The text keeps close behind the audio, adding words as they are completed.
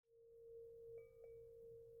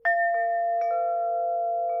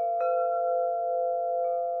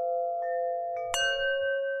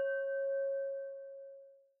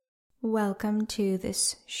Welcome to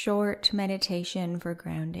this short meditation for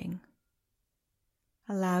grounding.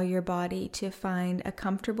 Allow your body to find a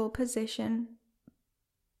comfortable position,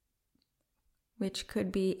 which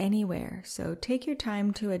could be anywhere, so take your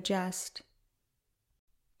time to adjust.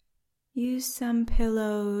 Use some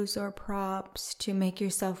pillows or props to make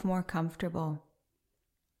yourself more comfortable.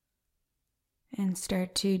 And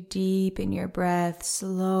start to deepen your breath,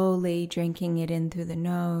 slowly drinking it in through the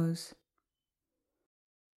nose.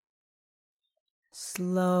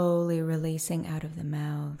 Slowly releasing out of the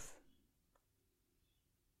mouth.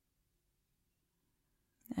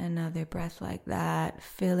 Another breath like that,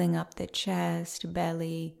 filling up the chest,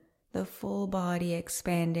 belly, the full body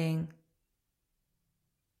expanding.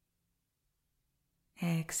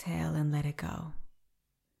 Exhale and let it go.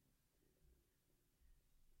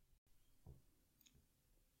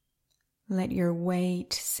 Let your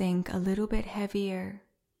weight sink a little bit heavier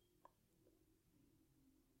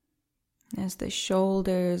as the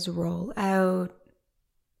shoulders roll out,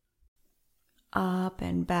 up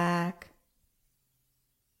and back,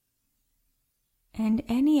 and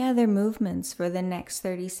any other movements for the next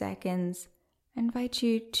 30 seconds. I invite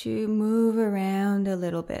you to move around a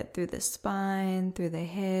little bit through the spine, through the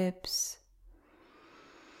hips,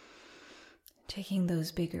 taking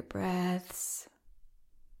those bigger breaths.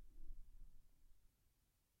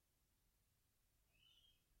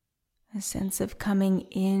 A sense of coming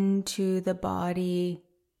into the body,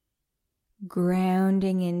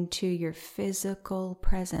 grounding into your physical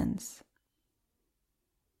presence.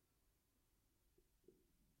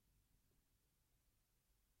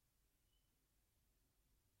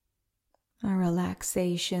 A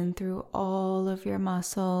relaxation through all of your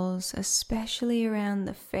muscles, especially around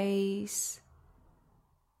the face,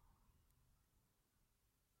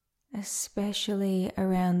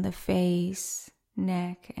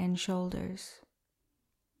 neck, and shoulders.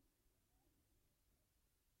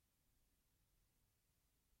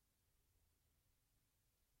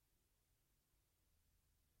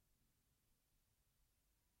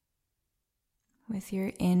 With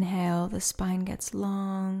your inhale, the spine gets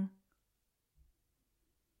long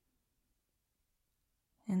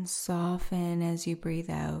and soften as you breathe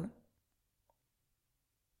out.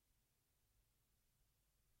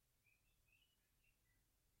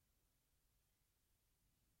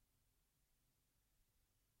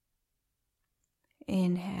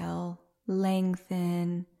 Inhale,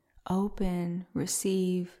 lengthen, open,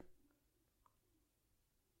 receive.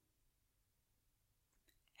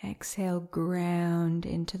 Exhale, ground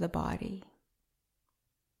into the body.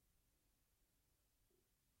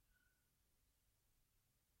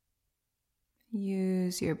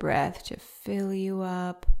 Use your breath to fill you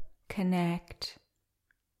up, connect,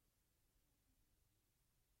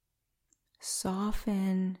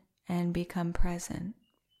 soften, and become present.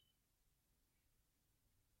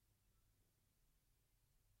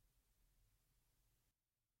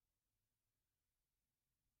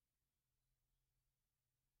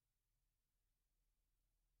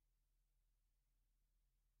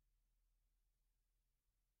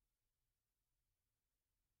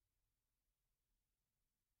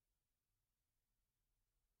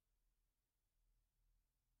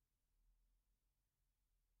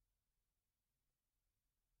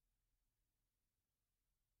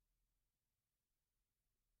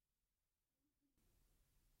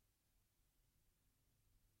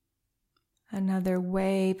 Another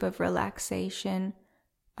wave of relaxation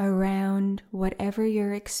around whatever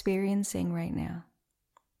you're experiencing right now.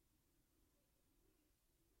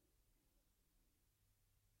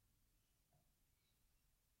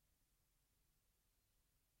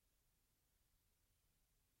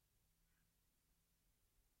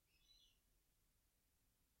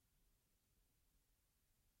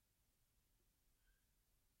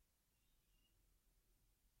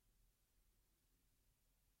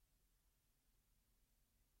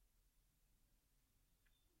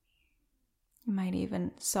 You might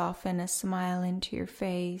even soften a smile into your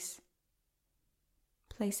face,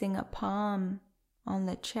 placing a palm on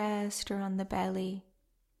the chest or on the belly,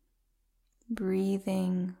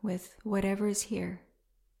 breathing with whatever is here.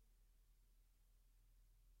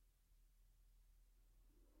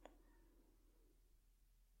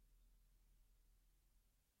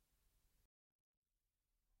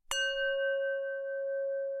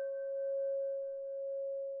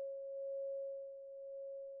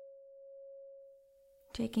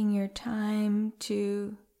 Taking your time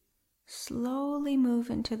to slowly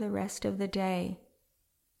move into the rest of the day.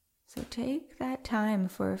 So take that time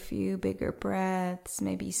for a few bigger breaths,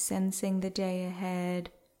 maybe sensing the day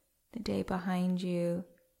ahead, the day behind you.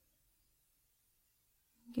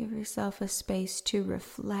 Give yourself a space to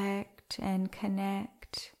reflect, connect and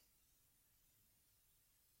connect.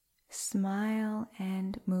 Smile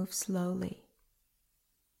and move slowly.